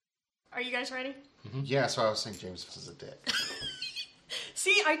Are you guys ready? Mm-hmm. Yeah, so I was saying James is a dick.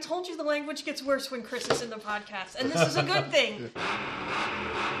 See, I told you the language gets worse when Chris is in the podcast, and this is a good thing.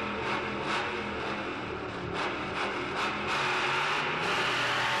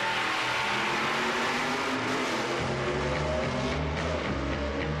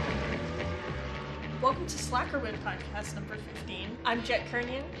 Welcome to Slackerwood Podcast number 15. I'm Jet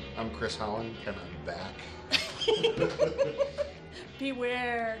Kernian. I'm Chris Holland, and I'm back.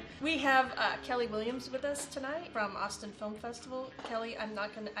 Beware. We have Kelly Williams with us tonight from Austin Film Festival. Kelly, I'm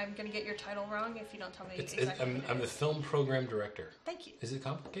gonna get your title wrong if you don't tell me exactly. I'm the film program director. Thank you. Is it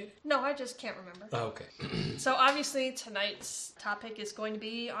complicated? No, I just can't remember. Oh, okay. So obviously tonight's topic is going to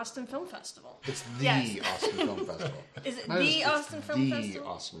be Austin Film Festival. It's the Austin Film Festival. Is it the Austin Film Festival? The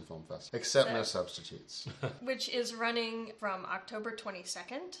Austin Film Festival. Except no substitutes. Which is running from October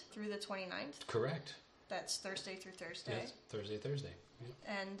 22nd through the 29th. Correct. That's Thursday through Thursday. Yes, Thursday.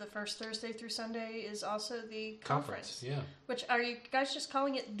 Yeah. And the first Thursday through Sunday is also the conference. Yeah. Which, are you guys just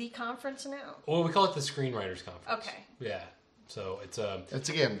calling it the conference now? Well, we call it the Screenwriters Conference. Okay. Yeah. So it's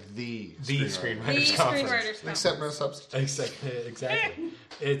again the Screenwriters Conference. Except no substitutes. Exactly.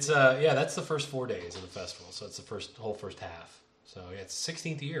 It's that's the first 4 days of the festival. So it's the whole first half. So yeah, it's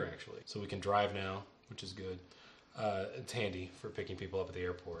 16th year actually. So we can drive now, which is good. It's handy for picking people up at the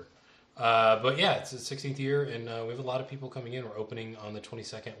airport. But yeah, it's the 16th year, and we have a lot of people coming in. We're opening on the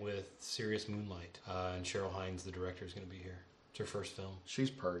 22nd with Serious Moonlight, and Cheryl Hines, the director, is going to be here. It's her first film.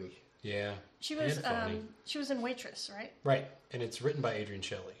 She's purty. Yeah, she was in Waitress, right? Right, and it's written by Adrienne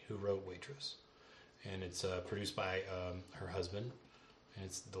Shelley, who wrote Waitress, and it's produced by her husband, and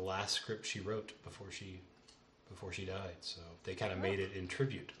it's the last script she wrote before she died. So they kind of made it in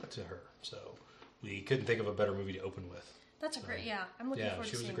tribute to her. So we couldn't think of a better movie to open with. That's a great, I'm looking forward to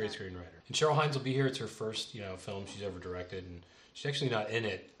seeing that. She was a great screenwriter. And Cheryl Hines will be here. It's her first, film she's ever directed, and she's actually not in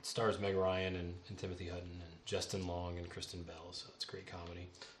it. It stars Meg Ryan and Timothy Hutton and Justin Long and Kristen Bell, so it's a great comedy.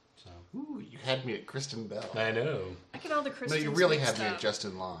 So. Ooh, you had me at Kristen Bell. I know. I get all the Kristens. No, you really had me at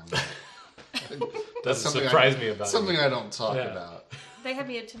Justin Long. Doesn't surprise me about something you. I don't talk about. They had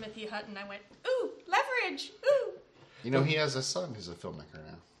me at Timothy Hutton. I went, ooh, leverage, ooh. He has a son who's a filmmaker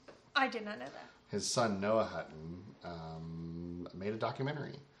now. I did not know that. His son, Noah Hutton, made a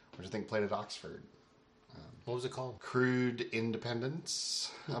documentary, which I think played at Oxford. What was it called? Crude Independence,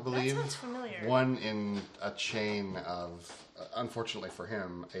 I believe. That sounds familiar. One in a chain of, unfortunately for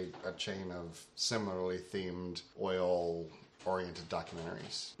him, a chain of similarly themed oil-oriented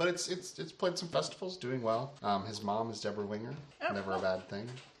documentaries. But it's played some festivals, doing well. His mom is Deborah Winger. Never a bad thing.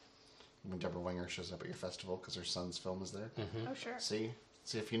 When Deborah Winger shows up at your festival because her son's film is there. Mm-hmm. Oh, sure. See,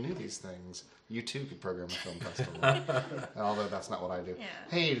 if you knew these things, you too could program a film festival. Although that's not what I do. Yeah.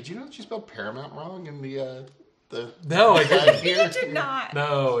 Hey, did you know that you spelled Paramount wrong in the No, I didn't. You did not.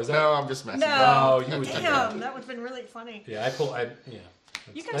 No, No, I'm just messing. No, you would. Damn, that would have been really funny. Yeah,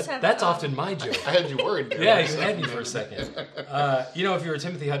 You guys have. That's often my joke. I had you worried. Yeah, you had me for a second. If you're a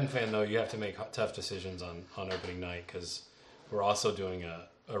Timothy Hutton fan, though, you have to make tough decisions on opening night because we're also doing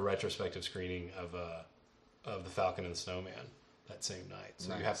a retrospective screening of The Falcon and the Snowman that same night.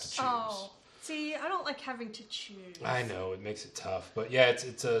 So you have to choose. Oh, see, I don't like having to choose. I know, it makes it tough. But yeah,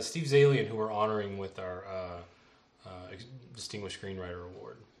 it's Steve Zalian who we're honoring with our Distinguished Screenwriter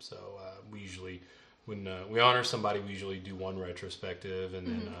Award. So we usually, when we honor somebody, we usually do one retrospective, and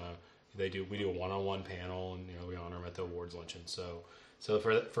then we do a one-on-one panel, and we honor them at the awards luncheon. So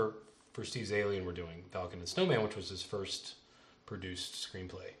for Steve Zalian, we're doing Falcon and Snowman, which was his first produced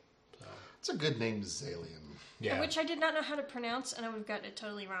screenplay. So. It's a good name, Zalian. Yeah. Which I did not know how to pronounce, and I would have gotten it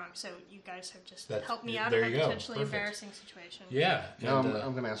totally wrong. So you guys have just helped me out of a potentially embarrassing situation. Yeah. Now I'm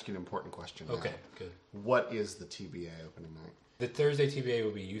going to ask you an important question. Okay, good. What is the TBA opening night? The Thursday TBA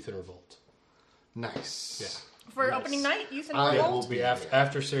will be Youth in Revolt. Nice. Yeah. For opening night, Youth in Revolt? It will be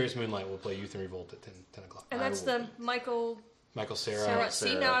after Serious Moonlight. We'll play Youth in Revolt at 10 o'clock. And that's the Michael Cera.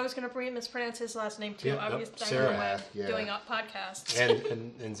 See, now I was going to mispronounce his last name too. Yeah, Cera. Doing a podcast.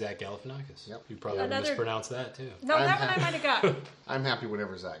 And Zach Galifianakis. Yep. You probably mispronounced that too. No, that one I might have got. I'm happy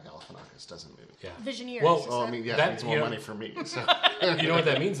whenever Zach Galifianakis does a movie. Yeah. Visioneers. Well, I mean, that means more money for me. So. You know what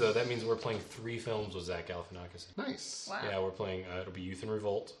that means, though? That means we're playing 3 films with Zach Galifianakis. Nice. Wow. Yeah, we're playing, it'll be Youth in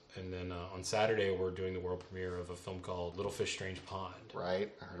Revolt, and then on Saturday we're doing the world premiere of a film called Little Fish Strange Pond.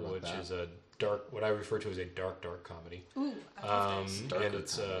 Right, I heard about that. Which is a what I refer to as a dark comedy. Ooh, and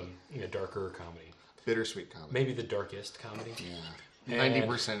it's a darker comedy. Bittersweet comedy. Maybe the darkest comedy. Yeah.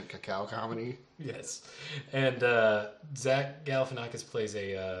 90% cacao comedy. Yes. And Zach Galifianakis plays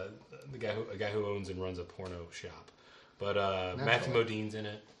a guy who owns and runs a porno shop. But Matthew Modine's in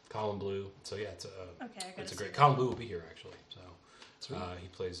it. Colin Blue. So yeah, it's a great. Colin Blue will be here actually. So Sweet. He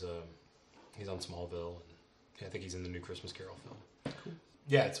plays. He's on Smallville, and I think he's in the new Christmas Carol film. Cool.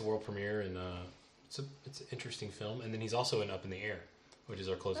 Yeah, it's a world premiere, and it's an interesting film. And then he's also in Up in the Air, which is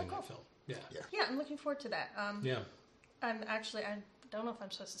our closing night film. Yeah. Yeah, I'm looking forward to that. Yeah. I don't know if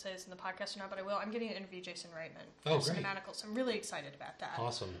I'm supposed to say this in the podcast or not, but I will. I'm getting to interview Jason Reitman Oh, for great. Cinematical, so I'm really excited about that.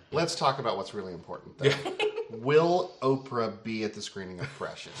 Awesome. Let's talk about what's really important. Though. Will Oprah be at the screening of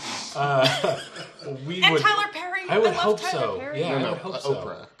Precious? We And would. Tyler Perry. I would love hope Tyler so. Perry. Yeah. I no, would hope so.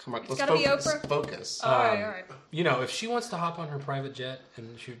 Oprah. Come on, let's gotta be focus. Oprah? Focus. All right. You know, if she wants to hop on her private jet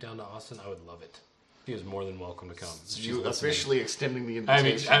and shoot down to Austin, I would love it. She is more than welcome to come. She's You listening. officially extending the I'm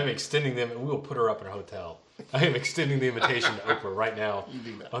invitation. extending them. We will put her up in a hotel. I am extending the invitation to Oprah right now You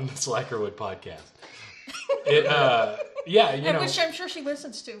do that. on the Slackerwood podcast. Yeah, you know. Which I'm sure she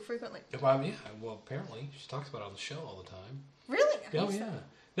listens to frequently. Well, apparently she talks about it on the show all the time. Really? Oh yeah.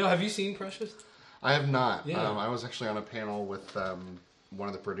 No, have you seen Precious? I have not. Yeah. I was actually on a panel with one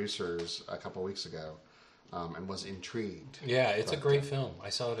of the producers a couple weeks ago, and was intrigued. Yeah, it's a great film. I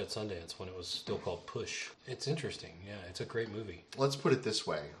saw it at Sundance when it was still called Push. It's interesting. Yeah, it's a great movie. Let's put it this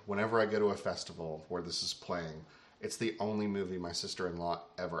way: whenever I go to a festival where this is playing, it's the only movie my sister-in-law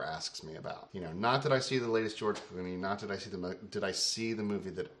ever asks me about. You know, not that I see the latest George Clooney, not that I see did I see the movie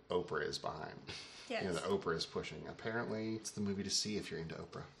that Oprah is behind. Yes. You know, that Oprah is pushing. Apparently, it's the movie to see if you're into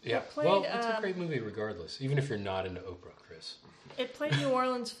Oprah. Yeah. played, Well, it's a great movie regardless, even if you're not into Oprah, Chris. It played New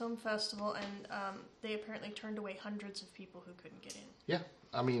Orleans Film Festival, and they apparently turned away hundreds of people who couldn't get in. Yeah,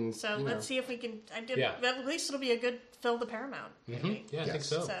 I mean, So you know. let's see if we can. Yeah. At least it'll be a good fill the Paramount. Maybe. Yeah, I think Yes.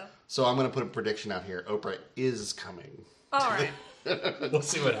 so. So I'm going to put a prediction out here. Oprah is coming. All right. We'll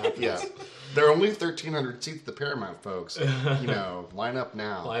see what happens. Yeah, there are only 1,300 seats at the Paramount, folks. You know, line up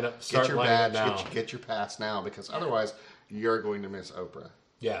now. Line up. Get Start your lining badge. up now. Get your pass now, because otherwise you're going to miss Oprah.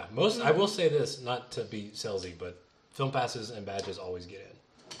 Yeah, I will say this, not to be salesy, but film passes and badges always get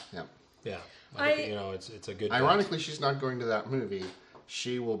in. Yeah. Yeah, I think, it's a good. Ironically, she's not going to that movie.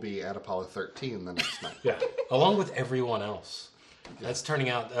 She will be at Apollo 13 the next night. Yeah, along with everyone else. That's turning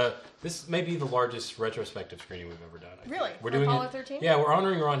out. This may be the largest retrospective screening we've ever done. I think. Really? We're For doing Apollo it. 13? Yeah, we're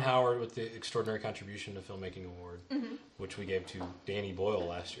honoring Ron Howard with the Extraordinary Contribution to Filmmaking Award, which we gave to Danny Boyle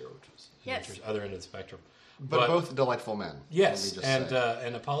last year, which was an Yes. other end of the spectrum. But both delightful men. Yes, let me just and say.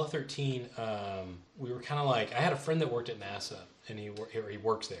 and Apollo 13, we were kind of like, I had a friend that worked at NASA, and he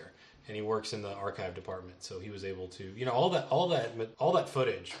works there, and he works in the archive department, so he was able to, you know, all that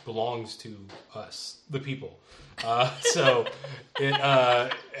footage belongs to us, the people. So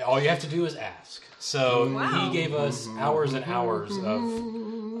all you have to do is ask. So Wow. he gave us hours and hours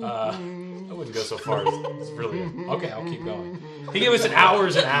of. I wouldn't go so far. It's really okay. I'll keep going. He gave us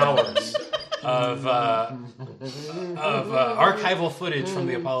hours and hours of archival footage from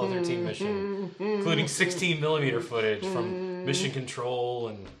the Apollo 13 mission, including 16 millimeter footage from Mission Control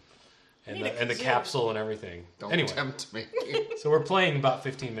and the capsule and everything. Don't Anyway, tempt me. so we're playing about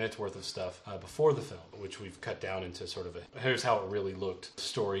 15 minutes worth of stuff before the film, which we've cut down into sort of here's how it really looked.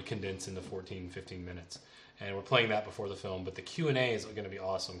 Story condensed into 14, 15 minutes. And we're playing that before the film, but the Q&A is going to be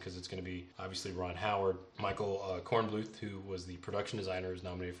awesome because it's going to be obviously Ron Howard, Michael Kornbluth, who was the production designer, is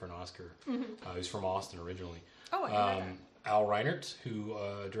nominated for an Oscar. Who's from Austin originally. Oh, I didn't know that. Al Reinert, who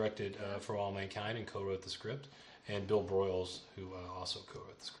directed For All Mankind and co-wrote the script, and Bill Broyles, who also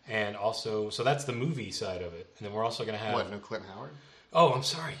co-wrote the script. And also, so that's the movie side of it. And then we're also going to have... What, no Clint Howard? Oh, I'm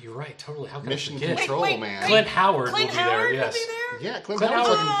sorry. You're right. Totally. How could Mission I forget? Control, Wait, man. Clint Howard Clint will be Howard there. Yes. will be there? Yeah, Clint Clint Howard's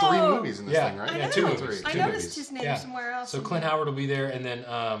like in 3 Howard. movies in this Yeah. thing, right? I Yeah, know. 2 Or movies. 3. I Two noticed movies. his name Yeah. somewhere else. So Clint Howard will be there, and then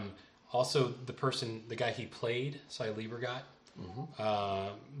also the guy he played, Cy Liebergott,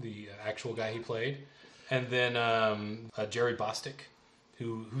 the actual guy he played, and then Jerry Bostick,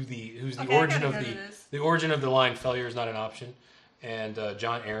 who's the Okay, I origin gotta of go to this. the origin of the line "Failure is not an option." And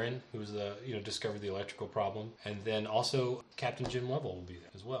John Aaron, who's discovered the electrical problem, and then also Captain Jim Lovell will be there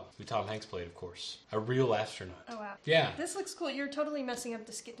as well, who Tom Hanks played, of course, a real astronaut. Oh, wow. Yeah, This looks cool. You're totally messing up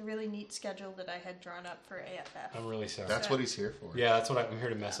the really neat schedule that I had drawn up for AFF. I'm really sorry. That's what he's here for. Yeah, that's what I'm here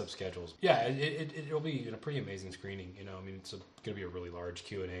to mess up schedules. Yeah, it'll be a pretty amazing screening. You know, I mean, it's going to be a really large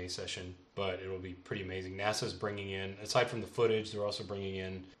Q&A session, but it'll be pretty amazing. NASA's bringing in, aside from the footage, they're also bringing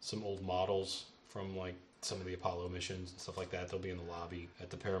in some old models from like some of the Apollo missions and stuff like that. They'll be in the lobby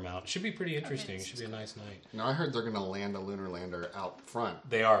at the Paramount. Should be pretty interesting. It should be a nice night. Now, I heard they're going to land a lunar lander out front.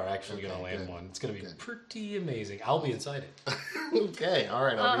 They are actually going Okay, to land good. one. It's going to be Good. pretty amazing. I'll be inside it. Okay, all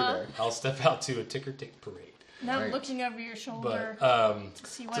right, I'll be there. I'll step out to a ticker tape parade. Now I'm Right. looking over your shoulder But to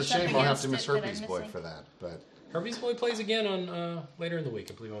see It's what's a shame up we'll have against to miss it that I'm Herpes Boy missing. for that, but Herbie's Boy plays again on later in the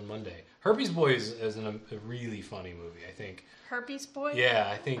week, I believe on Monday. Herbie's Boy is a really funny movie, I think. Herpes Boy? Yeah,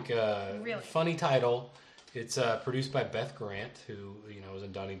 I think Really? funny title, It's produced by Beth Grant, who was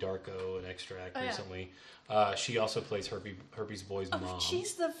in Donnie Darko and Extract recently. She also plays Herbie's boy's mom.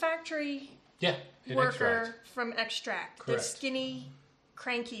 She's the factory in worker Extract. from Extract. Correct. The skinny,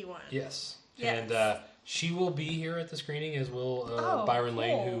 cranky one. Yes. Yes. And she will be here at the screening, as will Byron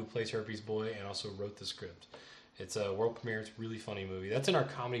Lane, who plays Herbie's boy and also wrote the script. It's a world premiere. It's a really funny movie. That's in our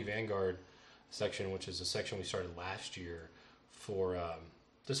Comedy Vanguard section, which is a section we started last year for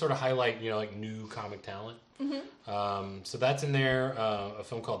to sort of highlight, like new comic talent. Mm-hmm. So that's in there. A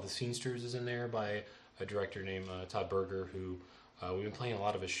film called The Scenesters is in there by a director named Todd Berger, who we've been playing a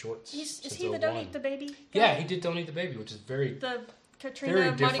lot of his shorts. Is he the Don't Eat the Baby guy? Yeah, he did Don't Eat the Baby, which is the Katrina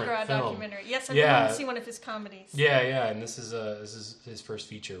very Mardi Gras film. documentary. Yes, I've been to see one of his comedies. Yeah, and this is his first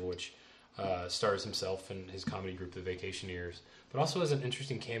feature, which stars himself and his comedy group, The Vacationeers, but also has an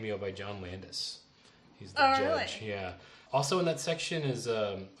interesting cameo by John Landis. He's the judge. Really? Yeah. Also in that section is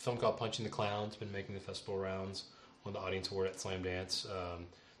a film called Punching the Clown. It's been making the festival rounds. Won the audience award at Slam Dance,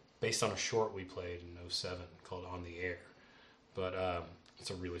 based on a short we played in 2007 called On the Air. But it's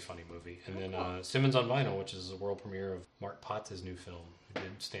a really funny movie. And then Simmons on Vinyl, which is a world premiere of Mark Potts' new film, who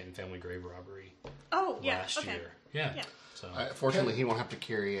did Stanton Family Grave Robbery last year. Yeah. So. Fortunately, he won't have to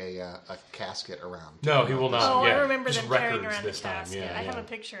carry a casket around. No, he will not. Oh, yeah. I remember Just them carrying records around the this time. casket. Yeah, I have a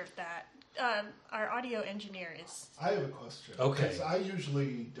picture of that. Our audio engineer is... I have a question. Okay. Because I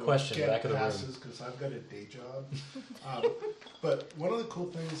usually don't Question, back get of the room. passes because I've got a day job. But one of the cool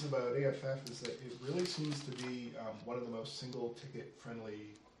things about AFF is that it really seems to be one of the most single-ticket friendly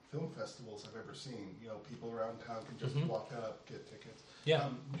film festivals I've ever seen. People around town can just walk up, get tickets. Yeah.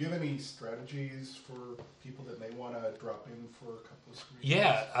 Do you have any strategies for people that may want to drop in for a couple of screens?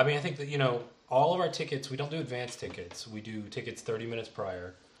 Yeah, I mean, I think that, all of our tickets, we don't do advance tickets. We do tickets 30 minutes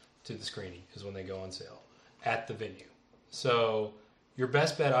prior to the screening is when they go on sale at the venue. So your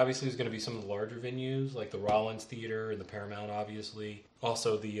best bet, obviously, is going to be some of the larger venues, like the Rollins Theater and the Paramount, obviously.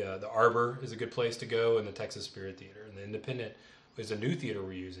 Also, the Arbor is a good place to go, and the Texas Spirit Theater. And the Independent is a new theater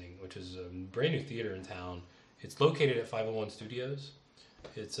we're using, which is a brand new theater in town. It's located at 501 Studios.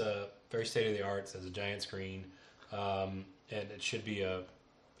 It's very state-of-the-art. It has a giant screen, and it should be a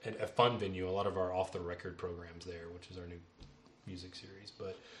fun venue. A lot of our off-the-record programs there, which is our new music series.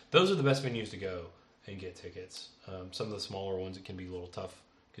 But those are the best venues to go and get tickets. Some of the smaller ones, it can be a little tough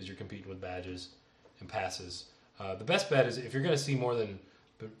because you're competing with badges and passes. The best bet is if you're going to see more than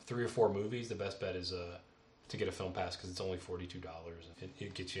 3 or 4 movies, the best bet is to get a film pass because it's only $42.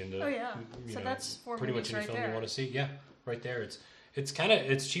 It gets you into that's 4 pretty movies much any right film there. you want to see. Yeah, right there.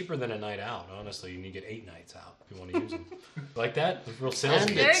 It's cheaper than a night out, honestly, and you get 8 nights out if you want to use them. Like that, it's real salesy. And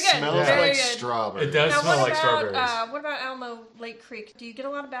Very it good. smells Very like good. strawberries. It does Now, smell like strawberries. what about Alamo Lake Creek? Do you get a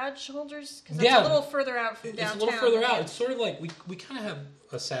lot of badge holders? Because it's Yeah. a little further out from downtown. It's a little further out. It's sort of like we kind of have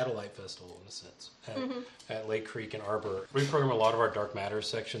a satellite festival in a sense at Lake Creek and Arbor. We program a lot of our Dark Matters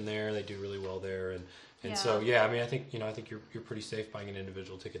section there. They do really well there, and so I mean I think you're pretty safe buying an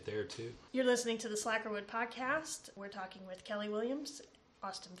individual ticket there too. You're listening to the Slackerwood podcast. We're talking with Kelly Williams,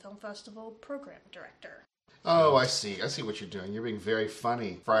 Austin Film Festival Program Director. Oh, I see what you're doing. You're being very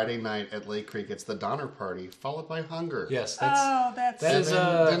funny. Friday night at Lake Creek, it's the Donner Party, followed by Hunger. Yes, That that is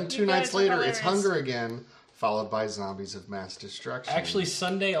Then 2 You nights guys are later, it's hilarious. Hunger again, followed by Zombies of Mass Destruction. actually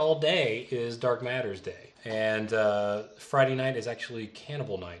Sunday all day is Dark Matters Day, and Friday night is actually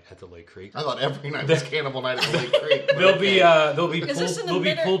Cannibal Night at the Lake Creek. I thought every night was Cannibal Night at Lake Creek. There'll be Is this in the there'll be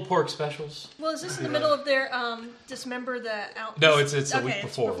middle- pulled pork specials. Well, is this in the middle of their Dismember the Out? No, it's a Okay, week it's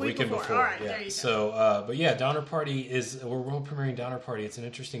before, a week weekend before. All right, yeah. there you go. So, but yeah, Donner Party we're world premiering Donner Party. It's an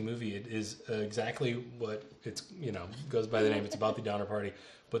interesting movie. It is exactly what it's goes by the name. It's about the Donner Party.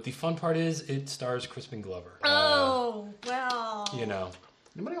 But the fun part is it stars Crispin Glover. Oh, well.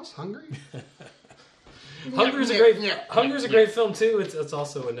 Anybody else hungry? Hunger's a great film too. It's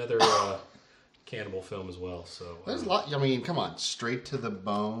also another cannibal film as well. So There's a lot. I mean, come on, Straight to the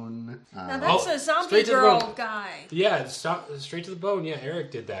Bone. Now that's a zombie Straight to the girl Bone. guy. yeah, Straight to the Bone. Yeah,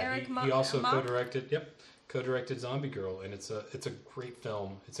 Eric did that. Eric He also Mock? co-directed. Yep. Co-directed Zombie Girl, and it's a great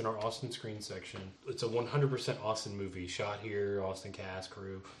film. It's in our Austin screen section. It's a 100% Austin movie, shot here, Austin cast,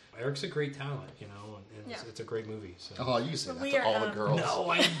 crew. Eric's a great talent, and it's a great movie. So. Oh, you say that we to are, all the girls. No,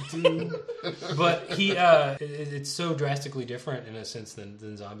 I do. But it's so drastically different in a sense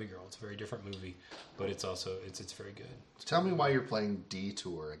than Zombie Girl. It's a very different movie, but it's also it's very good. Tell me why you're playing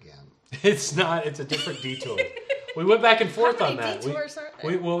Detour again. It's not. It's a different Detour. We went back and forth How on many that. detours are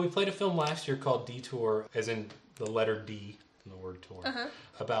there? We played a film last year called Detour, as in the letter D in the word tour,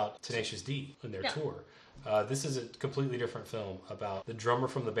 about Tenacious D and their tour. This is a completely different film about the drummer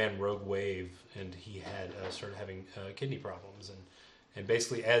from the band Rogue Wave, and he had started having kidney problems, and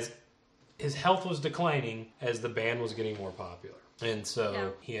basically as his health was declining as the band was getting more popular. And so Yeah.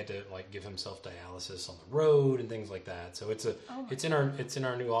 he had to like give himself dialysis on the road and things like that. So it's in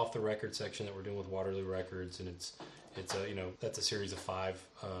our new off the record section that we're doing with Waterloo Records, and it's a that's a series of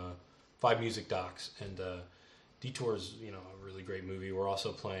five music docs, and Detour's a really great movie. We're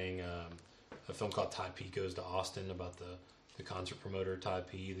also playing a film called Todd P Goes to Austin about the concert promoter Todd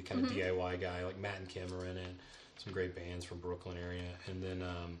P, the kind of DIY guy. Like Matt and Kim are in it, some great bands from Brooklyn area, and then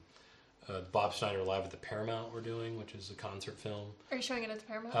Bob Schneider Live at the Paramount we're doing, which is a concert film. Are you showing it at the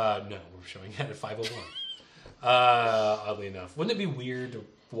Paramount? No, we're showing it at 501. Oddly enough, wouldn't it be weird to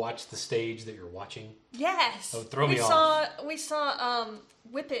watch the stage that you're watching? Yes. Oh, throw me off. We saw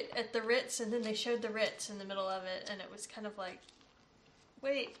Whip It at the Ritz, and then they showed the Ritz in the middle of it, and it was kind of like,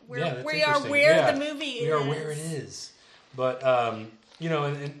 wait, we are interesting. where the movie is. We are where it is. But and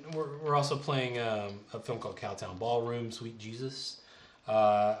we're also playing a film called Cowtown Ballroom, Sweet Jesus,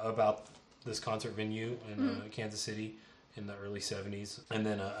 about this concert venue in Kansas City in the early 70s, and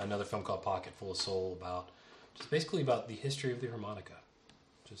then another film called Pocket Full of Soul basically about the history of the harmonica,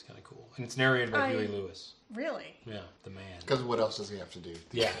 which is kind of cool. And it's narrated by Huey Lewis. Really? Yeah, the man. Because what else does he have to do?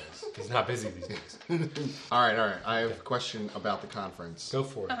 Yeah, he's not busy these days. All right. I have a question about the conference. Go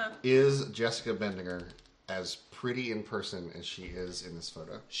for it. Is Jessica Bendinger as pretty in person as she is in this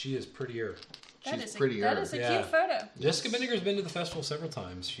photo? She is prettier. She's prettier. That is a cute photo. Jessica Bendiger's been to the festival several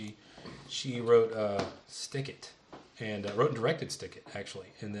times. She wrote Stick It, and wrote and directed Stick It, actually,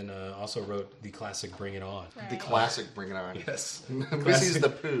 and then also wrote the classic Bring It On. Right. The classic Bring It On. Yes. Missy's the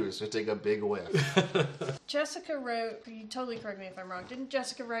Pooh, so take a big whiff. Jessica wrote, you totally correct me if I'm wrong, didn't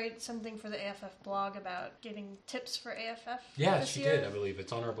Jessica write something for the AFF blog about getting tips for AFF Yeah, this she year? did, I believe.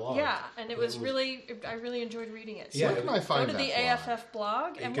 It's on her blog. Yeah, and I really enjoyed reading it. So Yeah, Where can I find go to that the blog? AFF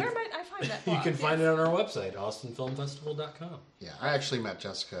blog, and can- where might I find that You blog? can find it on our website, austinfilmfestival.com. Yeah, I actually met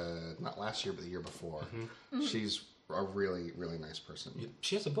Jessica not last year, but the year before. She's a really, really nice person.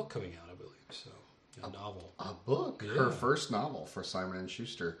 She has a book coming out, I believe, so a novel. A book. Yeah. Her first novel for Simon &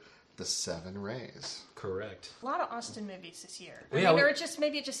 Schuster, The Seven Rays. Correct. A lot of Austin movies this year. Well, yeah, Or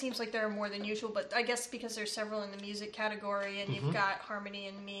maybe it just seems like there are more than usual, but I guess because there's several in the music category, and you've got Harmony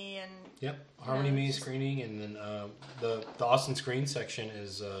and Me, and Yep, Harmony Me screening, and then the Austin Screen section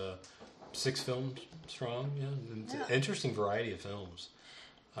is 6 films strong. Yeah, and it's an interesting variety of films.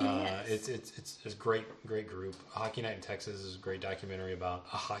 Yes. It's a great group. Hockey Night in Texas is a great documentary about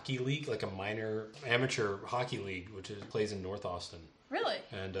a hockey league, like a minor amateur hockey league, which plays in North Austin. really,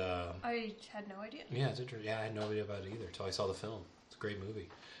 And I had no idea. yeah, it's interesting. Yeah, I had no idea about it either until I saw the film. It's a great movie.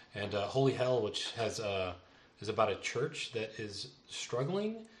 And Holy Hell, which is about a church that is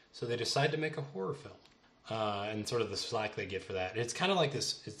struggling, so they decide to make a horror film, and sort of the slack they get for that. And it's kind of like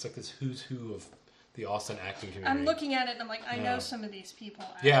this. It's like this who's who of the Austin acting community. I'm looking at it, and I'm like, I know some of these people.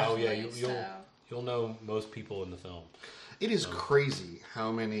 Yeah, Actually, you'll know most people in the film. It is crazy how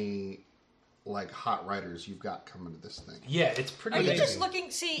many hot writers you've got coming to this thing. Yeah, it's pretty Are you amazing. just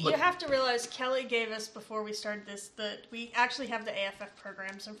looking? See, Look. you have to realize Kelly gave us before we started this that we actually have the AFF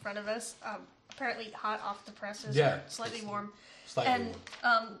programs in front of us. Apparently hot off the presses, Yeah. or slightly warm. Slightly And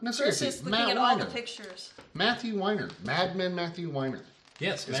warm. No, Chris seriously, is looking Matt at all the Weiner. pictures. Matthew Weiner, Mad Men Matthew Weiner,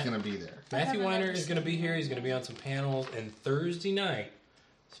 Yes, is going to be there. Matthew I haven't Weiner ever is going to be here. He's going to be on some panels. And Thursday night,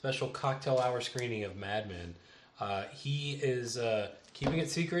 special cocktail hour screening of Mad Men. He is keeping it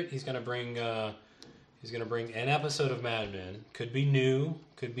secret. He's going to bring an episode of Mad Men. Could be new.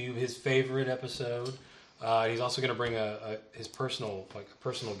 Could be his favorite episode. He's also going to bring his personal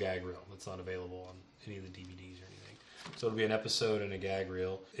gag reel that's not available on any of the DVDs or anything. So it'll be an episode and a gag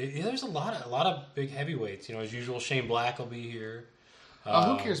reel. There's a lot of big heavyweights. As usual, Shane Black will be here.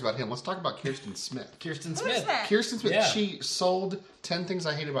 Who cares about him? Let's talk about Kirsten Smith. Kirsten Who Smith. is that? Kirsten Smith, Yeah. she sold 10 Things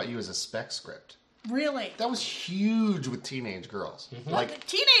I Hate About You as a spec script. Really? That was huge with teenage girls. Like,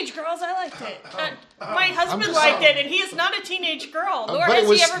 Teenage girls, I liked it. My husband just liked saying. it, and he is not a teenage girl, nor but has it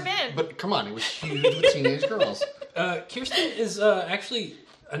was, he ever been. But come on, it was huge with teenage girls. Kirsten is actually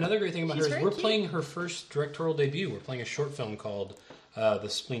another great thing about She's her is very we're cute. playing her first directorial debut. We're playing a short film called The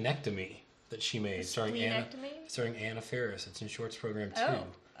Splenectomy that she made, starring Anna Faris. It's in Shorts Program 2.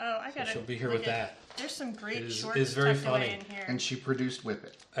 Oh, I got it. she'll be here with that. There's some great It is- shorts it's very tucked funny. away in here. And she produced Whip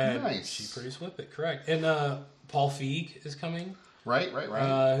It. And Nice. she produced Whip It, correct. And Paul Feig is coming, Right.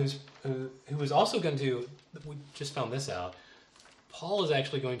 who was also going to, we just found this out, Paul is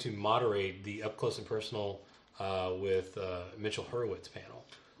actually going to moderate the Up Close and Personal with Mitchell Hurwitz panel.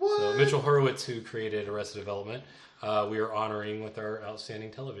 What? So Mitchell Hurwitz, who created Arrested Development, we are honoring with our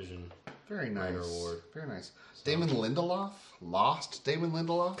Outstanding Television Very nice. Writer Award. Very nice. Damon Lindelof? Lost Damon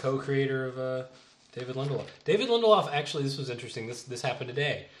Lindelof? Co-creator of David Lindelof. David Lindelof, actually, this was interesting. This happened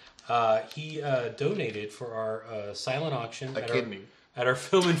today. He donated for our silent auction A kidney. At our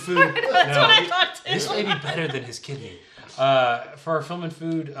Film and Food. That's what I thought too. This may be better than his kidney. For our Film and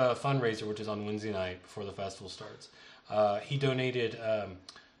Food fundraiser, which is on Wednesday night before the festival starts, he donated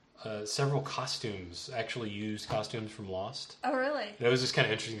several costumes, actually used costumes from Lost. Oh, really? And it was just kind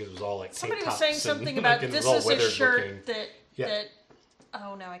of interesting because it was all like Somebody tank was tops saying and, something like, about it was this all is a weathered shirt looking. that Yeah. that.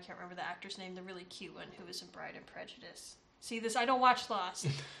 Oh no, I can't remember the actor's name. The really cute one who was in Bride and Prejudice. See this? I don't watch Lost.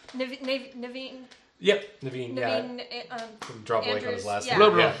 Naveen. Yep, Naveen. Yeah, Naveen. draw blank on Andrews, his last yeah.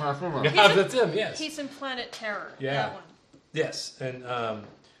 name. Blah, Yeah, that's him. Yes. He's in Planet Terror. Yeah. That one. Yes, and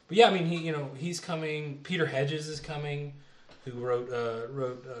but yeah, I mean, he's coming. Peter Hedges is coming, who wrote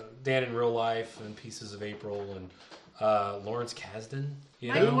Dan in Real Life and Pieces of April, and Lawrence Kasdan.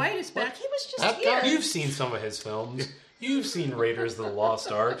 Mike White is back. He was just That here. guy? You've seen some of his films. You've seen Raiders of the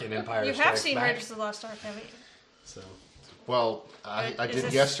Lost Ark and Empire You Strikes have seen Back. Raiders of the Lost Ark, haven't you? So Well, I Is did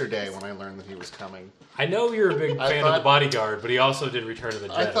this- yesterday when I learned that he was coming. I know you're a big I fan of The thought- Bodyguard, but he also did Return of the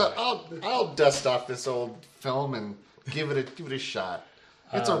Jedi. I thought I'll dust off this old film and give it a shot.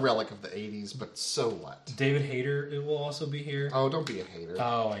 It's a relic of the '80s, but so what? David Hayter will also be here. Oh, don't be a hater.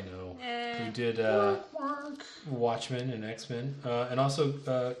 Oh, I know. Eh. Who did Watchmen and X-Men, and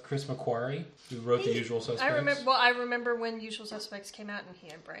also Chris McQuarrie, who wrote The Usual Suspects. I remember when Usual Suspects came out, and he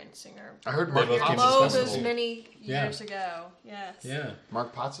and Bryan Singer. I heard They Mark both came to Potts, the Oh, festival. those many Yeah. years ago. Yes. Yeah,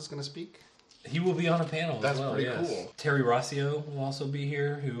 Mark Potts is going to speak. he will be on a panel That's as well. pretty yes. cool. Terry Rossio will also be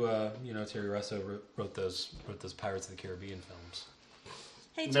here. Who Terry Rossio wrote those Pirates of the Caribbean films.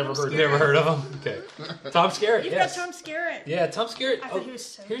 Hey, Never Tom heard- Skerritt. Never heard of him? Okay, Tom Skerritt. You've yes. got Tom Skerritt. Yeah, Tom Skerritt. I thought he was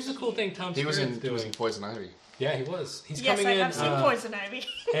so here's the cool thing. Tom He was Skerritt's in doing. Poison Ivy. Yeah, he was. He's Yes, coming I in. have seen Poison Ivy.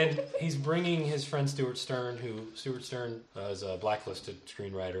 And he's bringing his friend Stuart Stern, who Stuart Stern is a blacklisted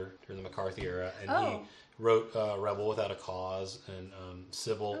screenwriter during the McCarthy era, and he Oh. wrote Rebel Without a Cause and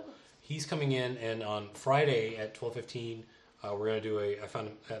Sybil. Oh. He's coming in, and on Friday at 12:15, we're going to do I found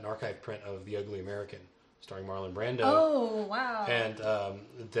an archive print of The Ugly American, starring Marlon Brando, Oh, wow. and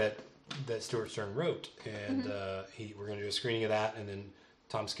that Stuart Stern wrote, and we're going to do a screening of that, and then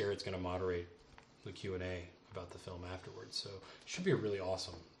Tom Skerritt's going to moderate the Q&A about the film afterwards. So it should be a really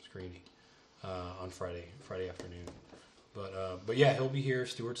awesome screening on Friday afternoon. But yeah, he'll be here.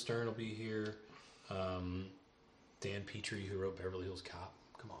 Stuart Stern will be here. Dan Petrie, who wrote Beverly Hills Cop.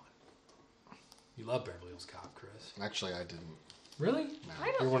 Come on, you love Beverly Hills Cop, Chris. Actually, I didn't. Really?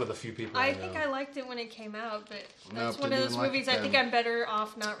 I don't- You're one of the few people I I know. think I liked it when it came out, but Nope, that's one didn't of those even like movies it I think then. I'm better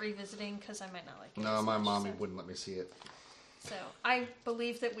off not revisiting because I might not like it. No, as my much, mommy so. wouldn't let me see it. So I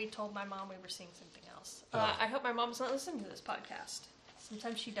believe that we told my mom we were seeing something else. I hope my mom's not listening to this podcast.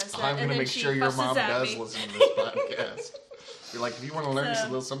 Sometimes she does that. I'm and going to then make she sure your fusses mom at does me. listen to this podcast. You're like, if you want to learn just a So-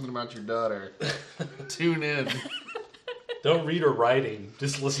 little something about your daughter, tune in. Don't read her writing.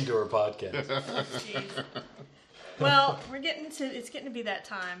 Just listen to her podcast. Jeez. Well, it's getting to be that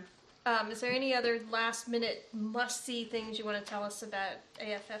time. Is there any other last minute must see things you want to tell us about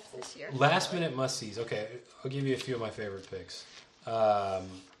AFF this year? Last minute must sees. Okay, I'll give you a few of my favorite picks.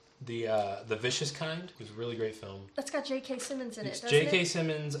 The Vicious Kind was a really great film. That's got J.K. Simmons in it, It's doesn't J.K. it?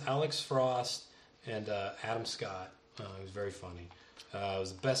 Simmons, Alex Frost, and Adam Scott. It was very funny. It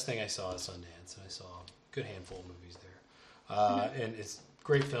was the best thing I saw at Sundance, and I saw a good handful of movies there. And it's a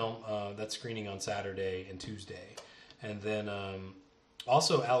great film. That's screening on Saturday and Tuesday. And then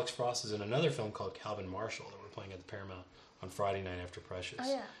also Alex Frost is in another film called Calvin Marshall that we're playing at the Paramount on Friday night after Precious. Oh,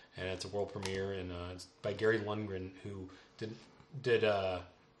 yeah. And it's a world premiere, and it's by Gary Lundgren, who did an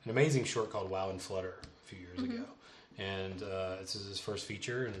amazing short called Wow and Flutter a few years ago. And this is his first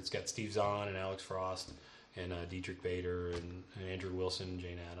feature, and it's got Steve Zahn and Alex Frost and Dietrich Bader and Andrew Wilson and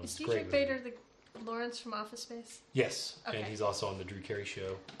Jane Addams. Is Great Dietrich movie. Bader the Lawrence from Office Space? Yes, Okay. and he's also on the Drew Carey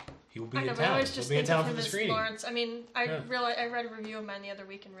Show. He will be I know, in but I town. always He'll just be in think town of for him the as screening. Lawrence. I mean, I Yeah. read a review of mine the other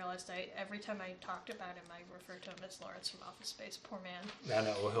week and realized every time I talked about him, I referred to him as Lawrence from Office Space. Poor man. I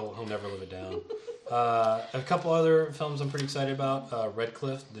know, well, he'll never live it down. A couple other films I'm pretty excited about. Red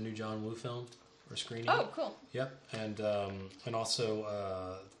Cliff, the new John Woo film, for screening. Oh, cool. Yep, and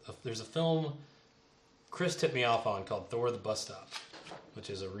also there's a film Chris tipped me off on called Thor: The Bus Stop, which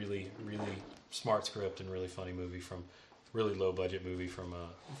is a really, really smart script and really funny movie really low budget movie from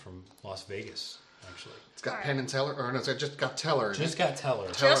Las Vegas, actually. It's got All right. Penn and Teller, or no, it's just got Teller. in Just it. got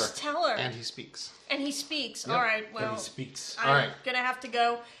Teller. Just Teller. And he speaks. And he speaks. Yep. All right, And well, he speaks. I'm All right. going to have to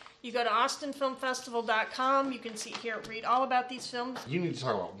go. You go to austinfilmfestival.com. You can read all about these films. You need to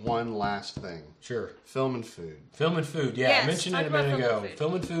talk about one last thing. Sure. Film and food. Film and Food. Yeah, Yes, I mentioned talk it a about minute Film and ago. Food.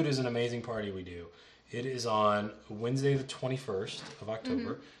 Film and Food is an amazing party we do. It is on Wednesday, the 21st of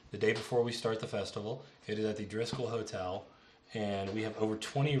October, the day before we start the festival. It is at the Driscoll Hotel, and we have over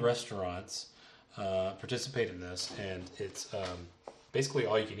 20 restaurants participate in this, and it's basically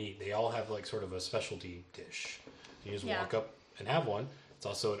all you can eat. They all have like sort of a specialty dish. You just walk up and have one. It's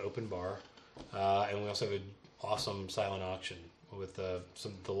also an open bar, and we also have an awesome silent auction with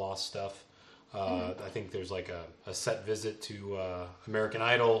some of the lost stuff. I think there's like a set visit to American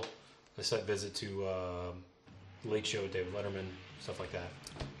Idol, a set visit to Late Show with David Letterman, stuff like that.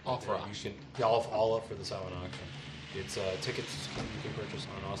 All for auction. All up for the silent auction. It's tickets you can purchase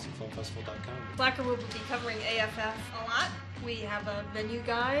on austinfilmfestival.com. Slacker will be covering AFF a lot. We have a venue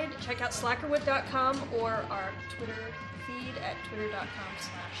guide. Check out slackerwood.com or our Twitter feed at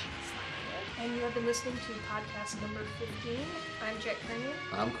twitter.com/slackerwood. And you have been listening to podcast number 15. I'm Jet Kernion.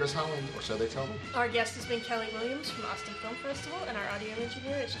 I'm Chris Holland, or so they tell me. Our guest has been Kelly Williams from Austin Film Festival, and our audio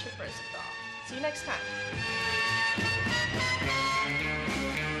engineer is Chip Rosenthal. See you next time.